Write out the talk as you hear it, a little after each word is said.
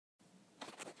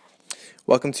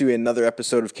Welcome to another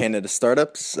episode of Canada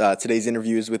Startups. Today's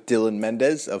interview is with Dylan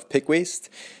Mendez of PickWaste.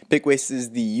 PickWaste is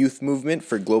the youth movement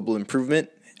for global improvement.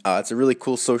 It's a really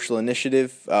cool social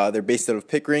initiative. They're based out of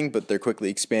Pickering, but they're quickly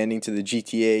expanding to the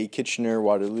GTA, Kitchener,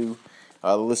 Waterloo.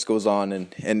 The list goes on,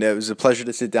 and it was a pleasure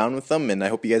to sit down with them, and I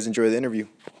hope you guys enjoy the interview.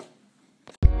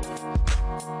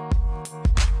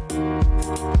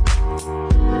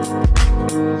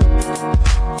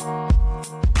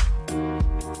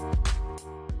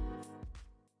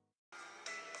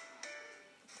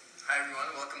 Hi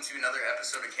everyone, welcome to another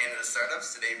episode of Canada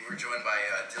Startups. Today we're joined by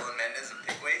Dylan Mendez of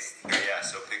PickWaste.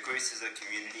 So PickWaste is a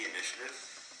community initiative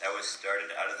that was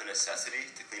started out of the necessity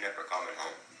to clean up our common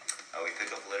home. We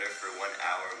pick up litter for 1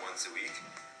 hour once a week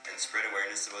and spread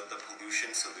awareness about the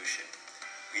pollution solution.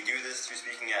 We do this through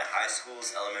speaking at high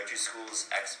schools, elementary schools,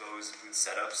 expos, food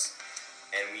setups,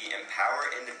 and we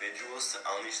empower individuals to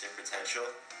unleash their potential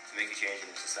to make a change in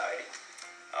their society.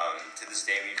 To this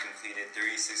day, we've completed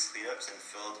 36 cleanups and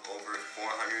filled over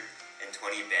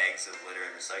 420 bags of litter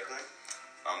and recycling.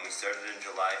 We started in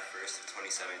July 1st of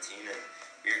 2017, and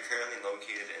we are currently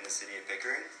located in the city of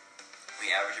Pickering.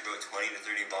 We average about 20 to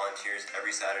 30 volunteers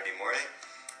every Saturday morning,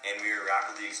 and we are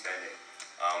rapidly expanding.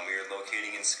 We are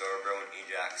locating in Scarborough and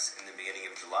Ajax in the beginning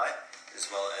of July, as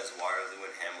well as Waterloo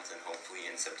and Hamilton, hopefully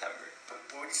in September.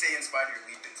 What would you say inspired your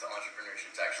leap into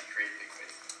entrepreneurship to actually create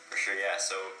PickWaste? For sure, yeah.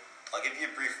 So I'll give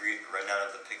you a brief rundown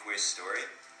of the PickWaste story.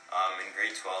 In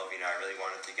grade 12, I really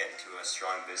wanted to get into a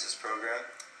strong business program,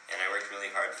 and I worked really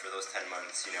hard for those 10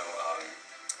 months,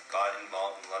 got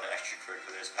involved in a lot of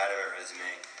extracurriculars, padded my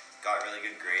resume, got really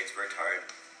good grades, worked hard,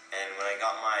 and when I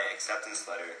got my acceptance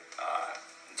letter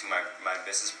into my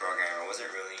business program, I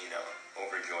wasn't really,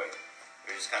 overjoyed.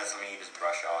 It was just kind of something you just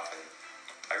brush off, and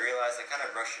I realized I kind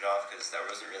of brushed it off because that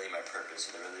wasn't really my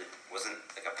purpose, and there really wasn't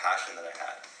like a passion that I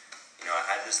had. I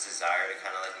had this desire to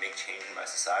kind of make change in my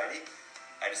society.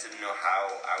 I just didn't know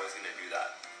how I was going to do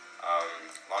that.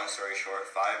 Long story short,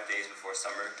 5 days before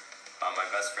summer, my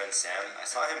best friend Sam, I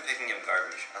saw him picking up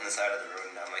garbage on the side of the road,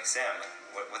 and I'm like, Sam,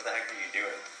 what the heck are you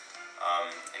doing?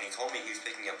 And he told me he was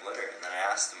picking up litter, and then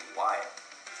I asked him why.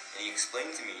 And he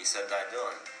explained to me, he said,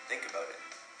 Dylan, think about it.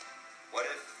 What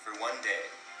if for one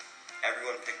day,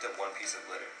 everyone picked up one piece of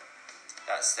litter?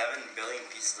 That's 7 billion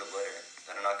pieces of litter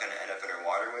that are not going to end up in our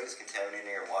waterways, contaminating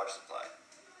our water supply,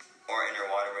 or in our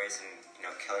waterways and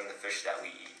killing the fish that we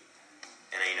eat.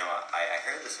 And I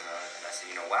heard this and I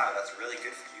said, wow, that's really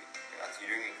good for you.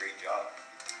 You're doing a great job.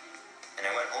 And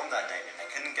I went home that night and I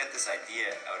couldn't get this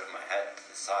idea out of my head,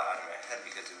 this thought out of my head,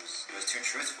 because it was too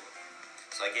truthful.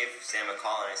 So I gave Sam a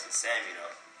call and I said, Sam,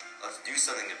 let's do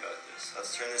something about this.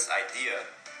 Let's turn this idea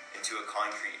into a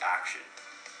concrete action.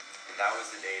 And that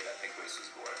was the day that PickWaste was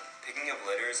born. Picking up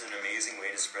litter is an amazing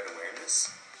way to spread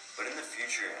awareness, but in the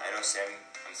future, I know Sam,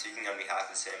 I'm speaking on behalf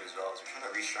of Sam as well, is we're trying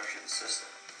to restructure the system.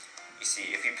 You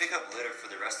see, if we pick up litter for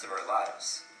the rest of our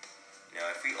lives,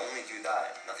 if we only do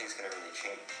that, nothing's going to really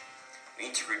change.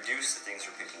 We need to reduce the things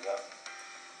we're picking up.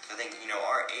 So I think,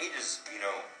 our age is,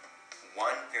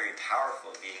 one, very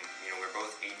powerful, being, we're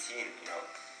both 18,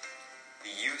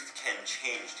 the youth can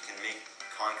change, can make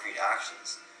concrete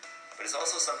actions. But it's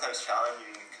also sometimes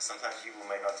challenging because sometimes people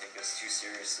might not take us too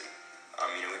seriously.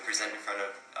 We present in front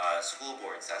of school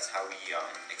boards. That's how we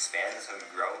expand, that's how we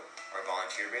grow our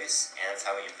volunteer base, and that's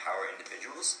how we empower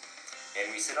individuals. And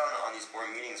we sit on these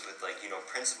board meetings with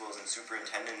principals and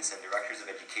superintendents and directors of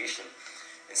education.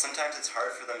 And sometimes it's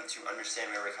hard for them to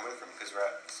understand where we're coming from because we're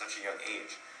at such a young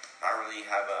age. Not really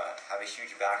have a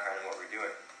huge background in what we're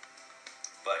doing.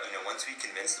 But once we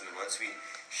convince them and once we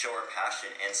show our passion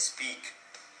and speak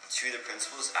to the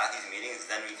principals at these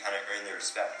meetings, then we kind of earn the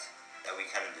respect that we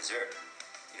kind of deserve.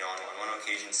 On one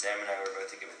occasion, Sam and I were about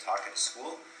to give a talk at a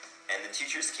school, and the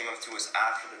teachers came up to us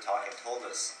after the talk and told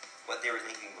us what they were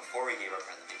thinking before we gave our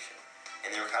presentation.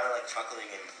 And they were kind of chuckling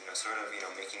and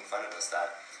making fun of us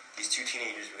that these two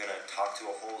teenagers were going to talk to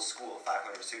a whole school,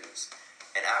 500 students.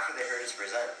 And after they heard us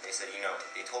present, they said,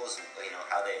 they told us,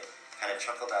 how they kind of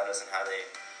chuckled at us and how they,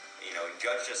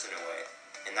 judged us in a way.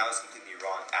 And that was completely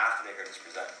wrong after they heard us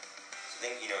present. So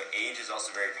I think, age is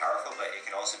also very powerful, but it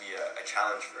can also be a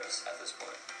challenge for us at this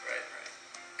point. Right.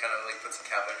 Kind of puts a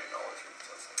cap on your knowledge.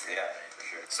 Yeah, for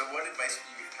sure. So what advice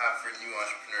would you have for new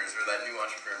entrepreneurs or that new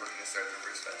entrepreneur looking to start their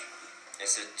first venture?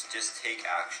 It's to just take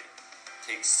action.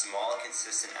 Take small,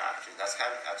 consistent action. That's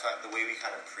the way we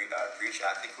kind of preach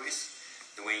at PickWaste.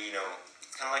 The way,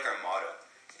 it's kind of like our motto,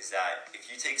 is that if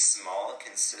you take small,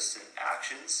 consistent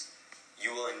actions,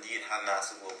 you will indeed have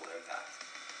massive global impact.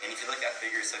 And if you look at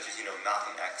figures such as,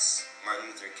 Malcolm X, Martin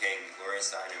Luther King, Gloria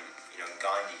Steinem,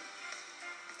 Gandhi,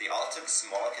 they all took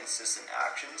small, consistent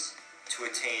actions to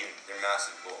attain their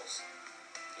massive goals.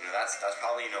 That's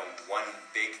probably one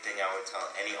big thing I would tell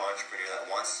any entrepreneur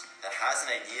that has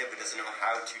an idea but doesn't know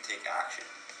how to take action.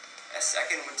 A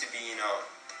second would to be,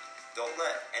 don't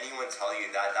let anyone tell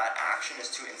you that action is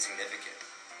too insignificant.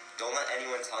 Don't let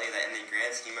anyone tell you that in the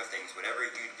grand scheme of things, whatever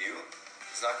you do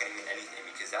is not going to mean anything,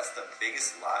 because that's the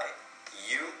biggest lie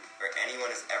you or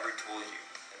anyone has ever told you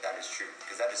that is true,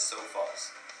 because that is so false.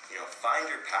 Find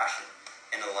your passion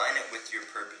and align it with your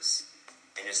purpose,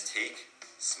 and just take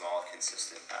small,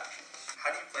 consistent actions.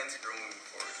 How do you plan to grow moving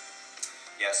forward?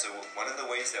 Yeah, so one of the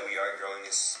ways that we are growing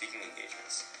is speaking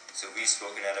engagements. So we've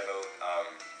spoken at about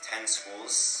 10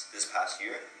 schools this past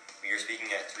year. We are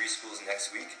speaking at 3 schools next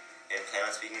week, and plan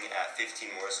on speaking at 15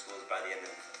 more schools by the end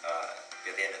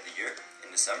of the year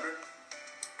in December.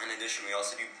 In addition, we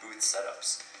also do booth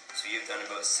setups. So we've done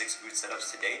about 6 booth setups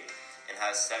to date, and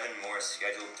have 7 more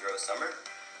scheduled throughout summer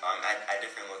at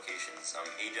different locations: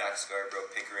 Ajax, Scarborough,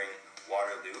 Pickering,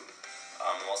 Waterloo.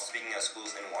 I'm also speaking at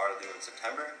schools in Waterloo in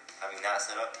September, having that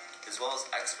set up, as well as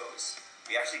expos.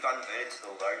 We actually got invited to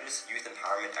the largest youth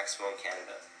empowerment expo in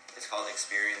Canada. It's called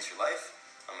Experience Your Life.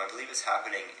 I believe it's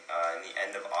happening in the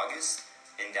end of August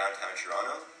in downtown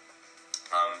Toronto.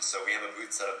 So we have a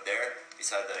booth set up there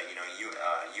beside the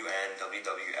UN,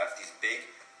 WWF, these big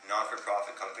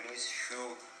non-for-profit companies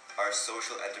who are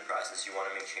social enterprises who want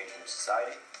to make change in their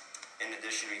society. In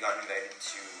addition, we got invited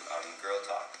to Girl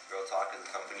Talk. Girl Talk is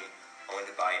a company owned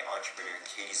by entrepreneur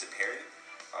Katie Zaperi.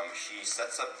 She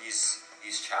sets up these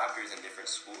chapters in different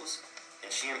schools,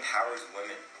 and she empowers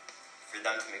women for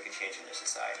them to make a change in their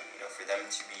society. For them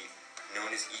to be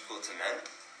known as equal to men,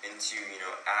 and to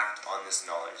act on this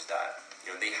knowledge that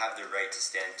they have the right to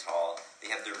stand tall, they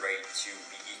have the right to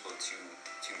be equal to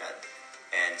men.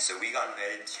 And so we got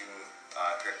invited to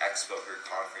her expo, her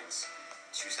conference,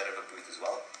 to set up a booth as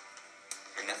well.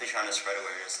 And definitely trying to spread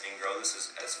awareness and grow this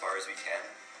as far as we can,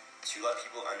 to let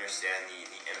people understand the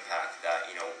impact that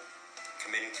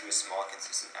committing to a small,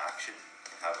 consistent action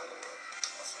can have on the world.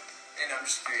 Awesome. And I'm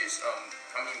just curious,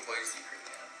 how many employees do you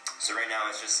currently have? So right now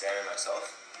it's just Sam and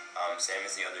myself. Sam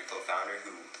is the other co-founder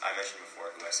who I mentioned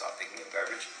before, who I saw picking up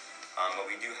garbage. But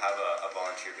we do have a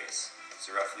volunteer base.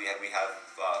 So roughly we have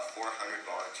 400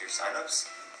 volunteer signups.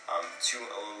 A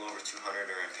little over 200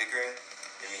 are in Pickering,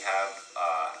 and we have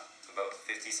about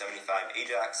 75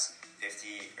 Ajax,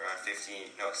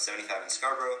 75 in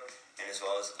Scarborough, and as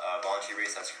well as a volunteer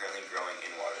base that's currently growing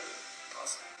in Waterloo.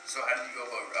 Awesome. So how did you go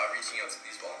about reaching out to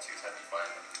these volunteers? How did you find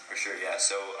them? For sure, yeah.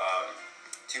 So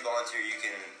to volunteer, you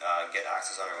can get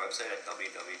access on our website at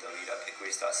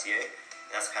www.pickwaste.ca,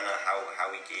 and that's kind of how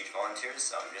we gauge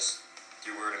volunteers, just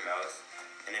through word of mouth.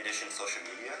 In addition, social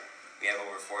media. We have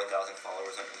over 4,000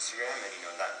 followers on Instagram, and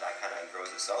that kind of grows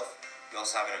itself. We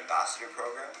also have an ambassador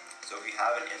program. So if you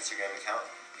have an Instagram account,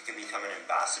 you can become an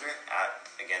ambassador at,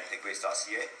 again,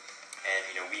 PickWaste.ca. And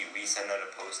we send out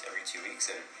a post every 2 weeks,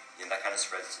 and that kind of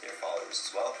spreads to their followers as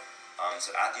well.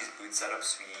 So at these booth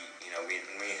setups, when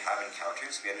we have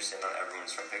encounters, we understand not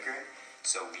everyone's from Pickering.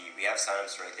 So we have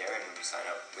signups right there, and when you sign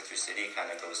up with your city, it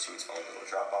kind of goes to its own little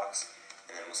Dropbox,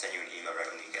 and then we'll send you an email right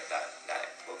when you get that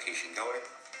location going.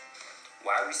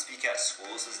 Why we speak at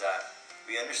schools is that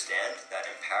we understand that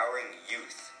empowering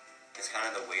youth is kind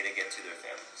of the way to get to their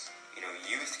families.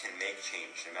 Youth can make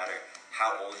change no matter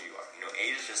how old you are.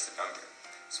 Age is just a number.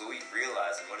 So what we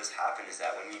realize and what has happened is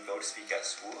that when we go to speak at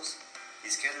schools,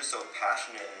 these kids are so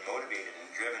passionate and motivated and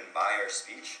driven by our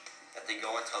speech that they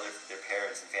go and tell their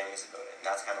parents and families about it. And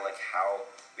that's kind of like how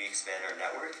we expand our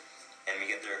network, and we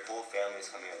get their whole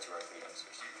families coming out to our cleanups.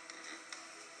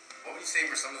 What would you say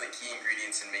were some of the key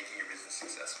ingredients in making your business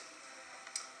successful?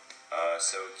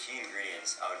 So key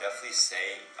ingredients, I would definitely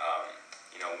say,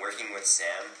 working with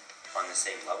Sam on the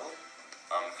same level,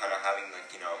 kind of having the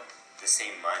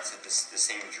same mindset, the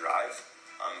same drive,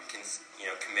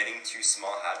 committing to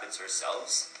small habits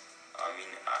ourselves.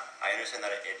 I understand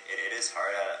that it is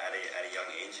hard at a young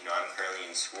age. I'm currently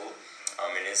in school.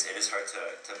 It is hard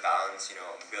to balance,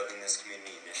 building this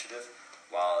community initiative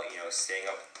while, staying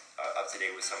up to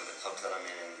date with some of the clubs that I'm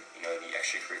in, and, the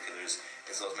extracurriculars,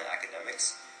 as well as my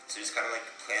academics. So just kind of like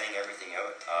planning everything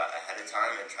out ahead of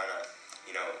time and trying to,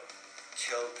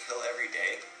 kill every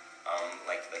day,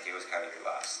 like it was kind of your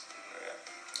last. Yeah.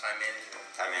 Time management.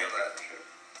 Time management, for sure.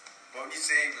 What would you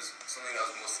say was something that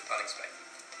was most unexpected?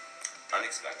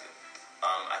 Unexpected.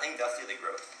 I think definitely the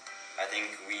growth. I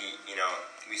think we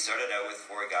started out with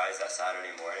 4 guys that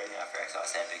Saturday morning after I saw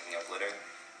Sam picking up litter.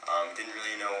 Didn't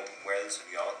really know where this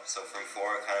would go. So from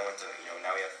 4, kind of went to,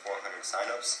 now we have 400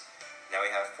 signups. Now we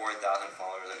have 4,000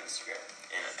 followers on Instagram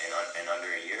in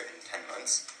under a year, in 10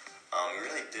 months. We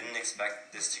really didn't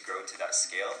expect this to grow to that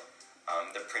scale.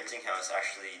 The printing house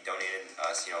actually donated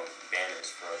us,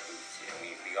 banners for our booth.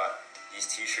 We got these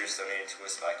T-shirts donated to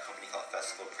us by a company called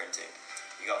Festival Printing.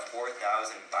 We got 4,000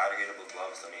 biodegradable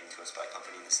gloves donated to us by a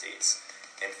company in the States,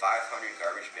 and 500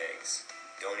 garbage bags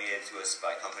donated to us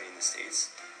by a company in the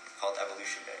States called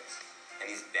Evolution Bags. And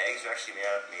these bags are actually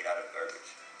made out of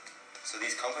garbage. So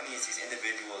these companies, these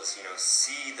individuals,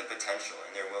 see the potential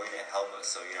and they're willing to help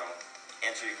us. So,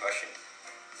 answer your question,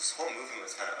 this whole movement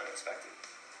was kind of unexpected,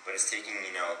 but it's taking,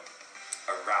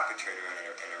 a rapid turnaround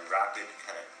and a rapid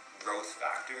kind of growth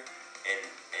factor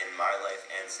in my life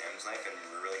and Sam's life, and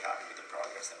we're really happy with the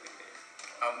progress that we've made.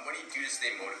 What do you do to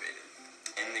stay motivated?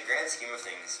 In the grand scheme of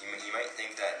things, you might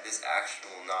think that this action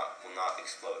will not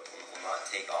explode, will not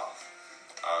take off,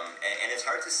 and it's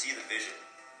hard to see the vision,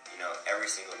 every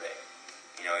single day.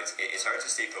 It's hard to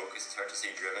stay focused. It's hard to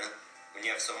stay driven when you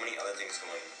have so many other things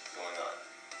going on.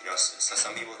 So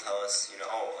some people tell us,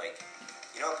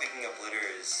 picking up litter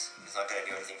is not going to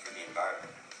do anything for the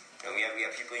environment. We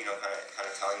have people, kind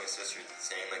of telling us this, or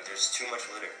saying like there's too much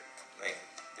litter, like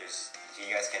you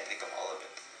guys can't pick up all of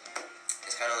it.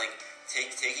 It's kind of like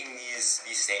taking these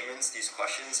statements, these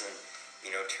questions, and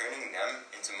turning them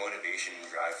into motivation and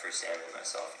drive for Sam and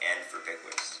myself, and for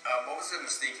PickWaste. What was a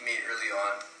mistake you made early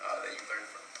on that you learned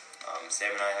from?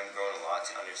 Sam and I have grown a lot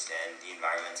to understand the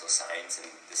environmental science and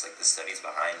the studies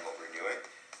behind what we're doing.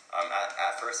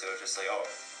 At first, it was just like, oh,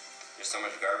 there's so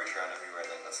much garbage around everywhere,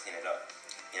 like let's clean it up.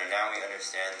 Now we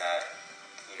understand that,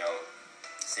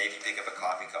 say if you pick up a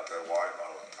coffee cup or a water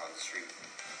bottle on the street,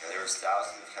 there was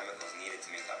thousands of chemicals needed to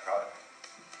make that product.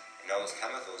 And all those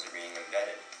chemicals are being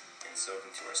embedded and soaked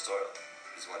into our soil,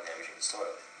 which is one, damaging the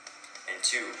soil. And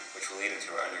two, which will lead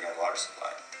into our underground water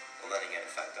supply, will then again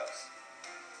affect us.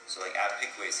 So at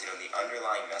PickWaste, the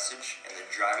underlying message and the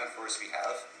driving force we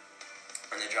have,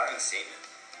 and the driving statement,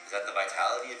 is that the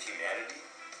vitality of humanity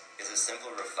is a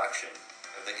simple reflection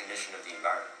of the condition of the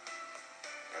environment.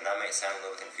 And that might sound a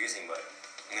little confusing, but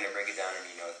I'm going to break it down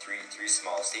into three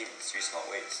small statements, three small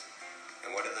ways.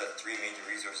 And what are the three major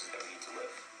resources that we need to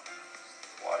live?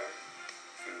 Water,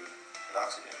 food, and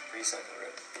oxygen. Pretty simple,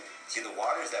 right? See, the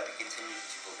waters that we continue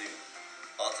to pollute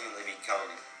ultimately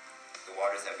become the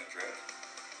waters that we drink,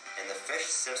 and the fish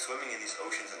swimming in these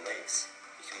oceans and lakes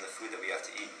become the food that we have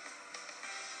to eat.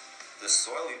 The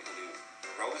soil we pollute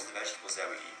grows the vegetables that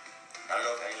we eat. I don't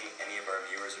know if any of our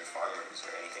viewers are farmers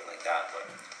or anything like that, but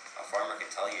a farmer can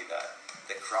tell you that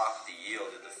the crop, the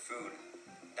yield, or the food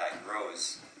that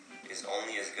grows is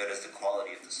only as good as the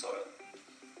quality of the soil.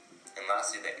 And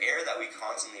lastly, the air that we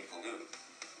constantly pollute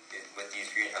with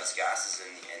these greenhouse gases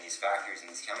and these factories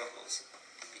and these chemicals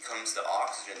becomes the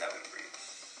oxygen that we breathe.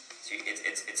 So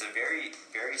it's a very,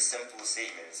 very simple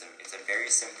statement. It's a very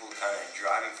simple kind of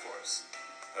driving force,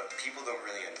 but people don't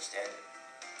really understand it.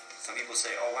 Some people say,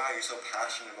 oh wow, you're so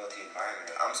passionate about the environment,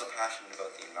 or I'm so passionate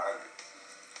about the environment.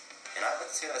 And I'd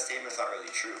like to say that statement's not really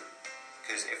true.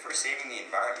 Because if we're saving the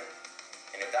environment,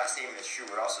 and if that statement is true,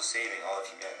 we're also saving all of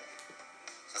humanity.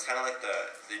 So it's kind of like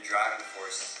the driving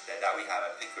force that we have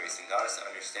at PickWaste, and got us to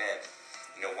understand,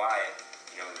 why,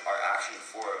 our action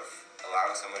of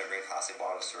allowing someone to bring plastic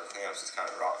bottles to our cleanups is kind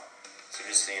of wrong. So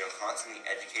just, constantly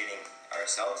educating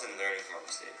ourselves and learning from our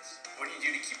mistakes. What do you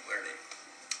do to keep learning?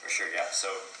 For sure, yeah.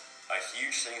 So a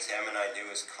huge thing Sam and I do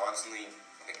is constantly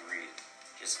read.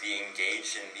 Just be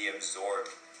engaged and be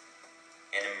absorbed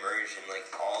and immersed in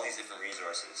all these different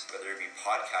resources, whether it be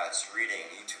podcasts, reading,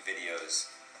 YouTube videos,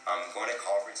 going to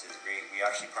conferences. We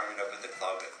actually partnered up with a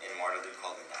club in Waterloo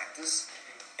called Enactus,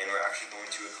 and we're actually going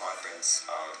to a conference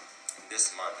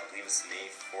this month. I believe it's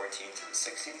May 14th to the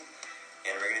 16th,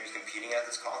 and we're going to be competing at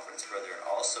this conference where there are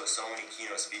also so many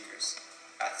keynote speakers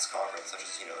at this conference, such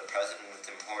as the president of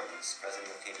Tim Hortons,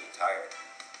 president of Canadian Tire,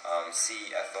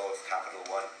 CFO of Capital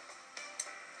One,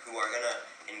 who are going to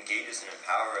engage us and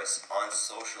empower us on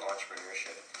social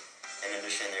entrepreneurship. In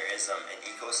addition, there is an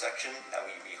eco section that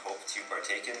we hope to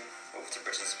partake in, hope to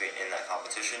participate in that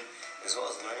competition, as well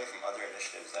as learning from other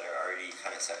initiatives that are already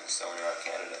kind of set in stone around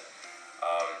Canada.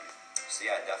 So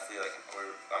yeah, definitely,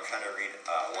 I'm trying to read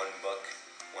one book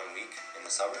 1 week in the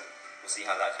summer. We'll see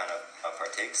how that kind of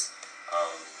partakes.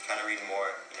 Trying to read more,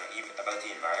 even about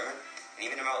the environment, and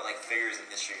even about figures in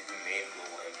history who made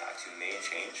global impact, who made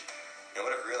change.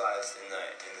 What I've realized in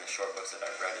the short books that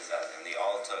I've read is that they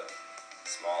all took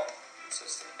small,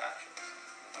 consistent actions.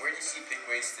 Where do you see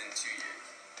PickWaste in 2 years?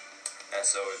 And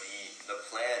so the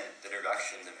plan, the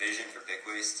direction, the vision for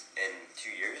PickWaste in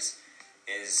 2 years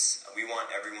is we want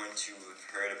everyone to have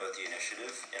heard about the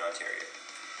initiative in Ontario.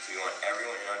 So we want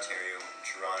everyone in Ontario,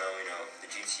 Toronto, the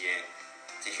GTA,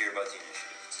 to hear about the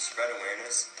initiative, to spread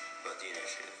awareness about the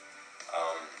initiative.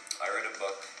 I read a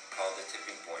book called The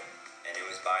Tipping Point, and it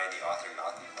was by the author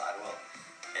Malcolm Gladwell.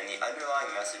 And the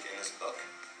underlying message in this book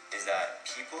is that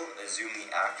people assume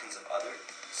the actions of others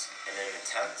in an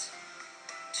attempt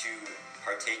to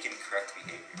partake in correct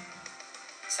behavior.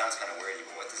 It sounds kind of wordy,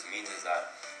 but what this means is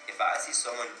that if I see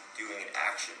someone doing an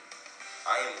action,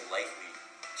 I am likely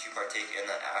to partake in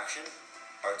that action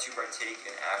or to partake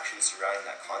in actions surrounding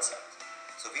that concept.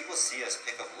 So if people see us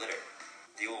pick up litter,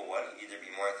 they will, one, either be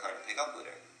more inclined to pick up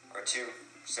litter, or two,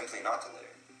 simply not to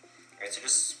litter. Right, so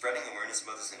just spreading awareness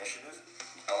about this initiative,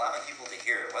 allowing people to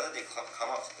hear it, whether they come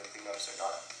up to the cleanups or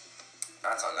not.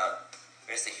 That's on them.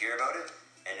 But just to hear about it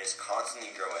and just constantly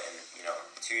grow it in,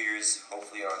 2 years,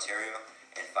 hopefully in Ontario,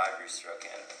 and 5 years throughout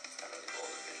Canada. That's kind of the goal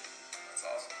of the vision. That's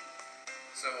awesome.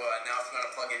 So now if you want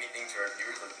to plug anything to our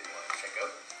viewers that they want to check out.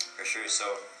 For sure. So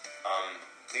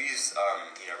please,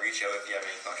 reach out if you have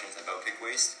any questions about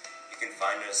PickWaste. You can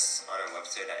find us on our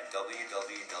website at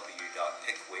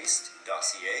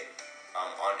www.pickwaste.ca,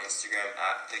 on Instagram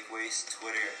at PickWaste,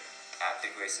 Twitter at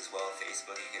PickWaste as well,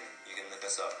 Facebook. You can look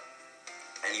us up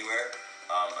anywhere.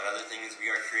 Another thing is we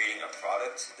are creating a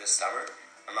product this summer.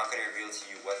 I'm not going to reveal to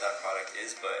you what that product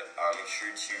is, but make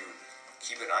sure to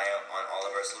keep an eye out on all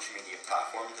of our social media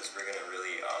platforms, because we're going to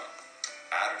really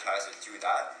advertise it through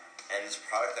that. And this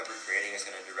product that we're creating is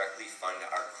going to directly fund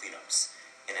our cleanups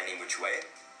in any which way.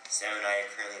 Sam and I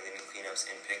are currently leading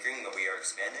cleanups in Pickering, but we are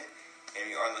expanding,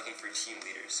 and we are looking for team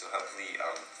leaders, so hopefully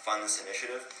fund this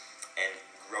initiative and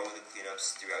grow the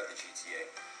cleanups throughout the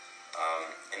GTA.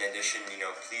 In addition,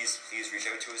 please reach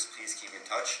out to us. Please keep in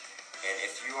touch. And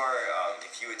if you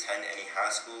attend any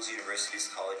high schools,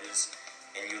 universities, colleges,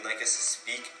 and you would like us to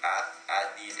speak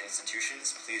at these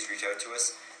institutions, please reach out to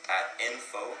us at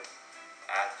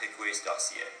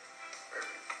info@pickwaste.ca.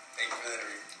 Perfect. Thank you for the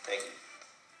interview. Thank you.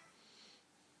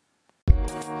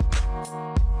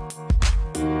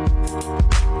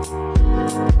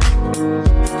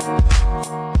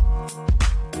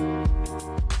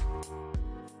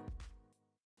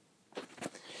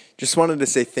 Just wanted to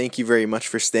say thank you very much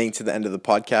for staying to the end of the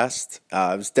podcast.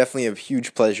 It was definitely a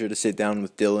huge pleasure to sit down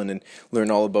with Dylan and learn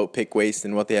all about PickWaste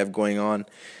and what they have going on.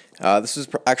 This was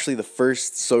actually the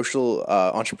first social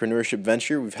entrepreneurship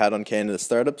venture we've had on Canada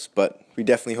Startups, but we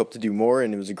definitely hope to do more,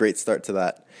 and it was a great start to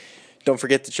that. Don't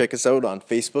forget to check us out on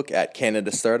Facebook at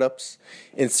Canada Startups,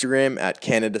 Instagram at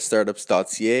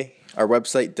canadastartups.ca, our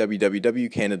website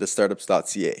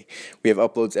www.canadastartups.ca. We have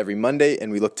uploads every Monday,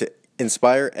 and we look to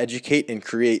inspire, educate, and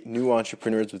create new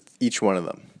entrepreneurs with each one of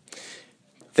them.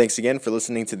 Thanks again for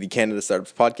listening to the Canada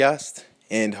Startups podcast,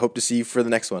 and hope to see you for the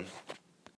next one.